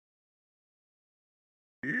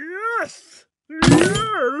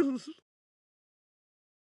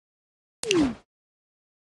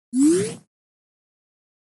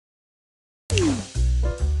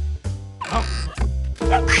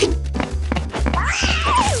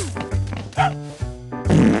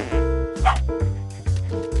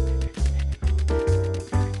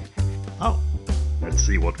Oh, let's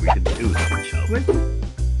see what we can do then, shall we?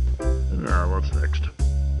 Now, what's next?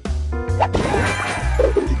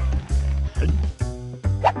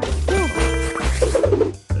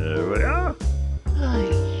 There we are.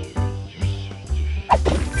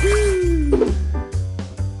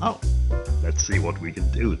 Oh, let's see what we can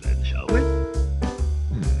do then, shall we?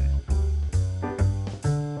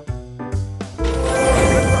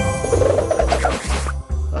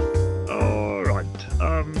 All right.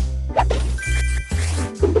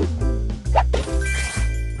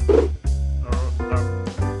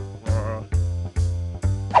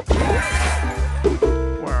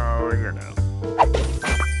 Well, you know.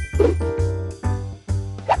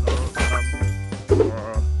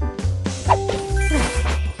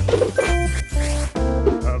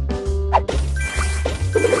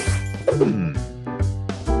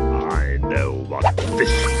 I know what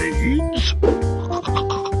this needs.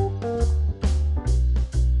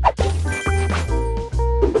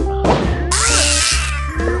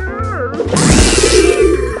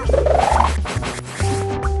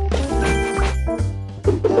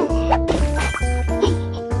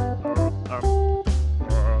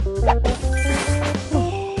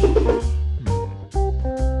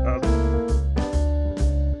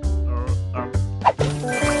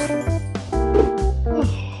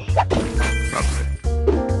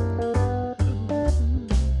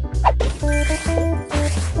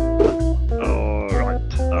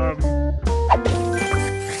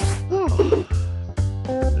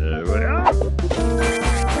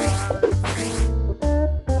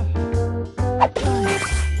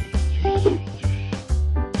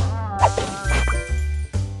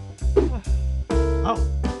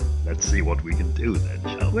 Let's see what we can do then,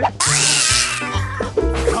 shall we?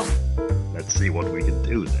 Oh, let's see what we can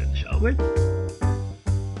do then, shall we?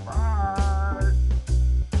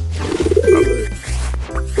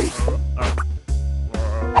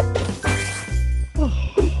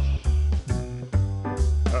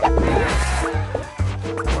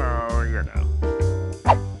 Well, you know.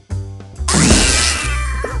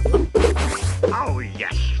 Oh,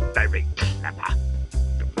 yes, very clever.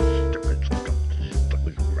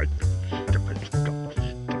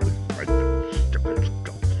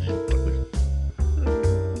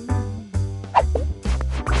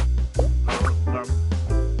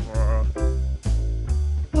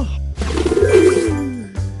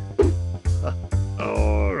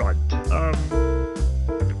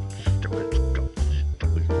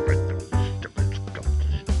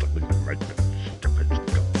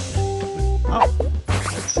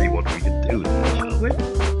 Let's see what we can do then, shall we?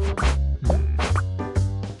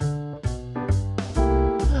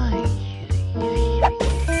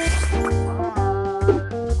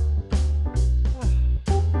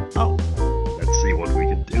 Oh, let's see what we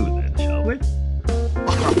can do then, shall we?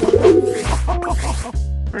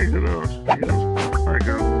 Take it out, take it out. There we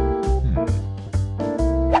go.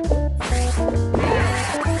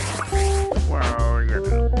 Well, you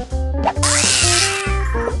know.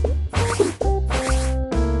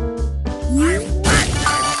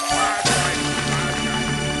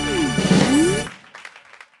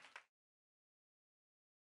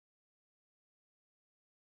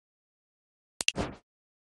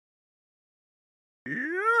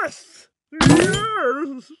 Yes!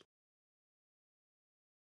 Yes!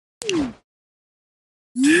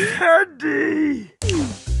 Teddy!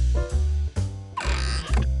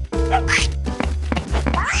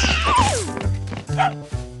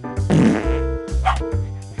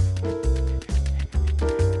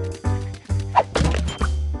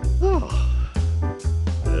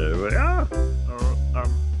 There we are.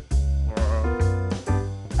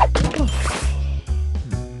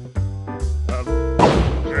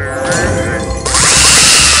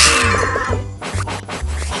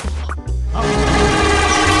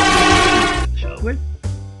 Shall we?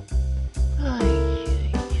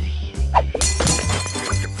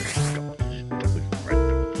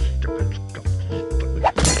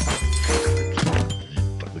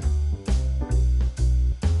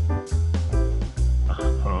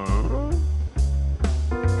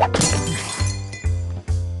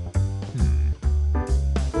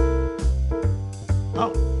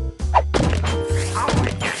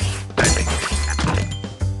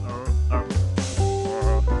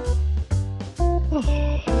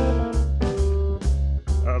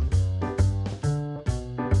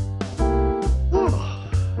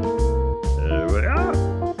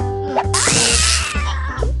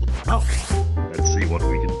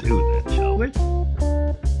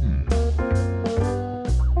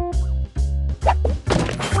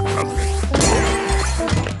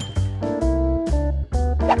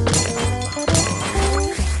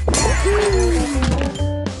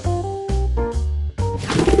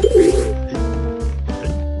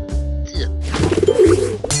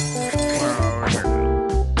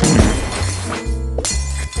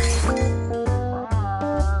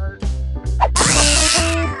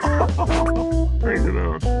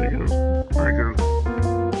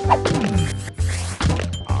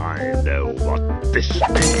 what this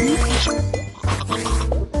means.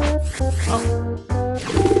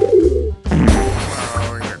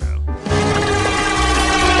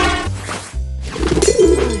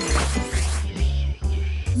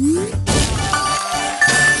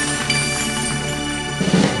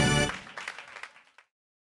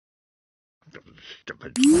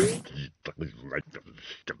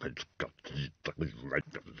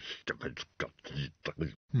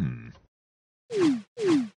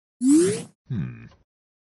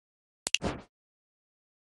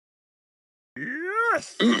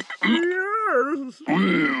 Yes! Yes!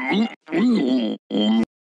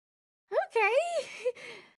 Okay.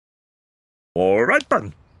 All right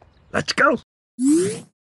then, let's go.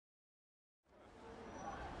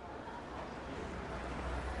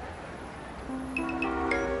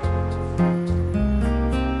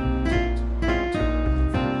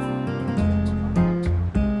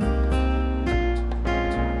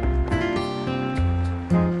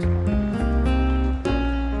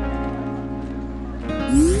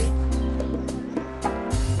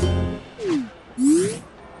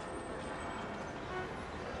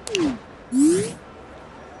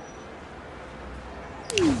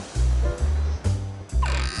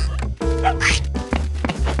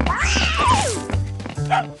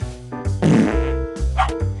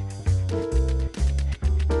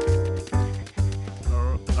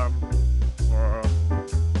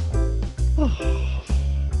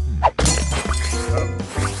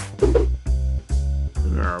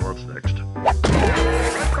 Now, what's next?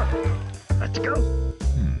 Let's go.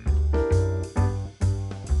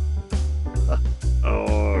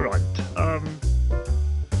 All right.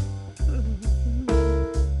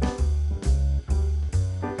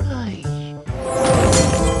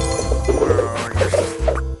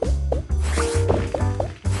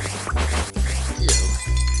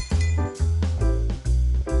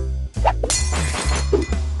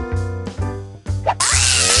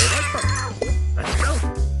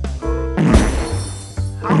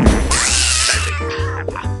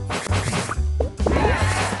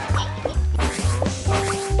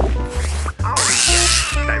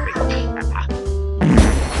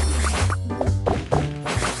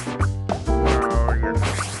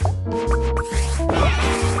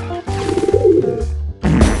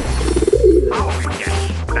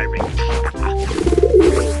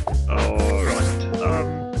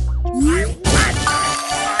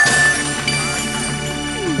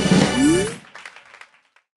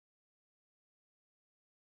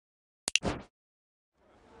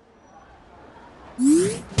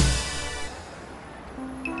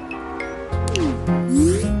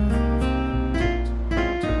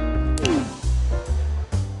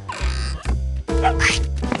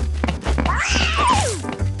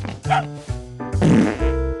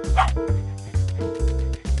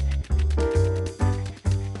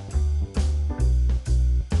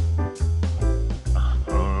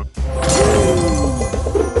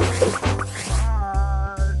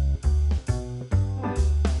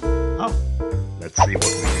 Let's see what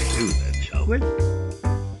we can do then, shall we?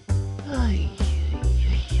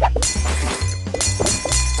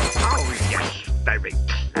 Oh, yes, very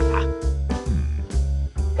clever.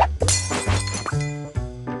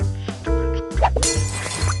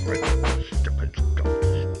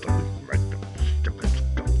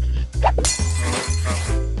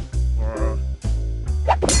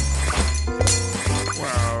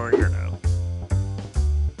 Well, you know.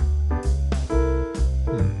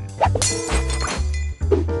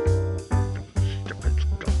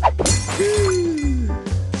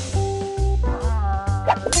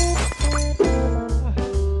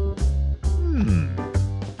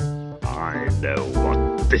 I know what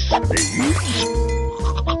this means.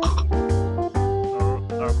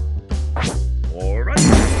 All right,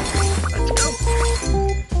 let's go.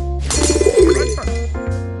 All right,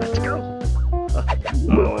 let's go.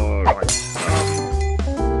 All right.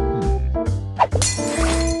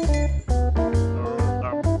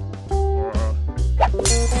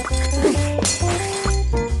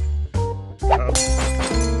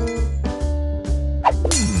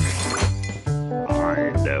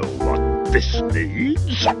 I know what this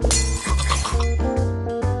means. All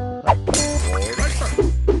right, then.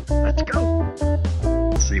 Let's go.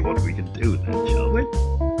 Let's see what we can do then, shall we?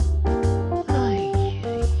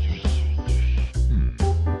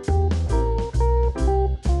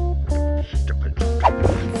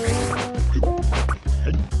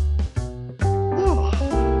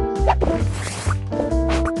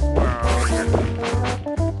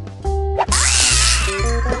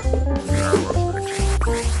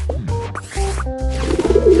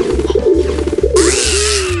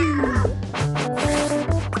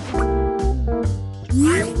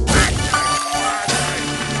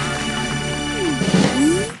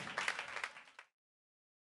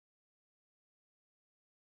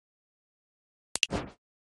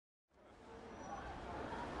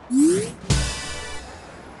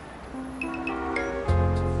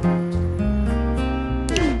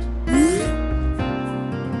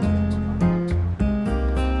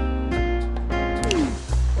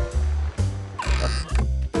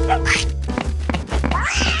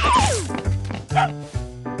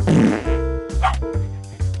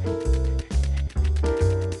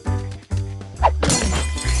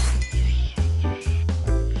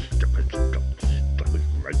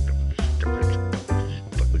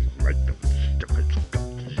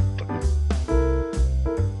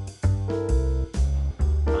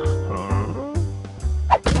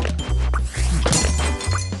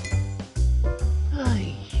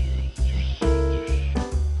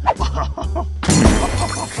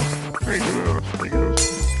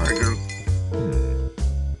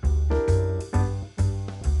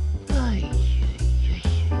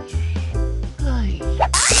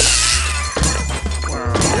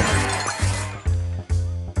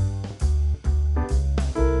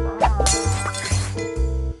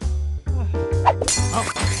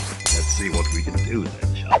 Let's see what we can do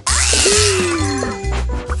then, shall we?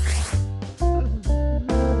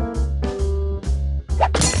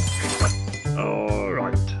 All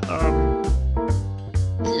right.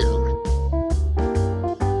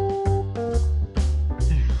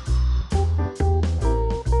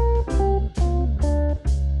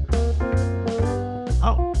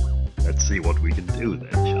 Oh, let's see what we can do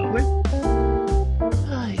then, shall we?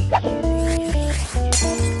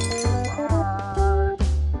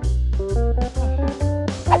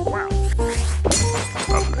 Wow.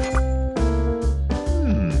 Lovely.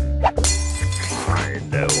 I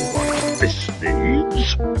know what this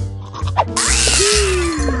needs.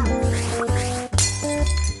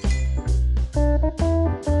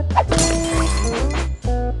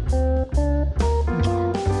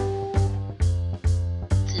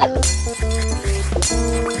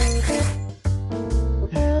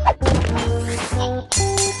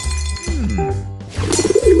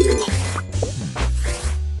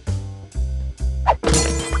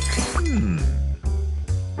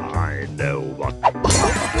 I know what.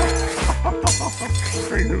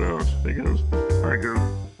 Take it out. Take it out. Take it.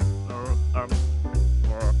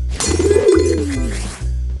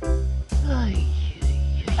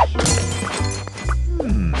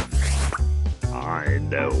 I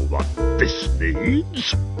know what this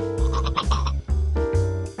needs.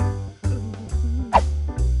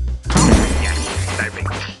 Yes, very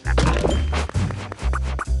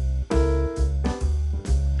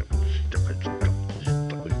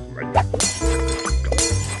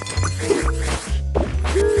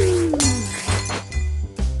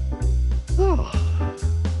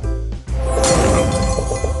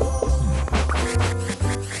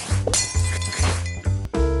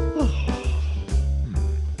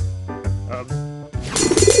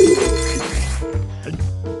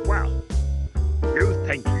Well, you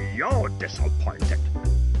think you're disappointed.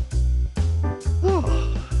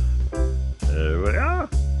 There we are.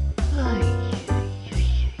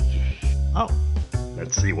 Oh,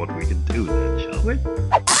 let's see what we can do then, shall we?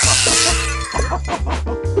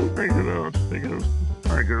 Take it out. Take it out.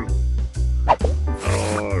 Take it out.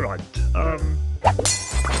 All right.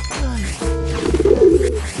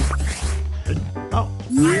 Oh,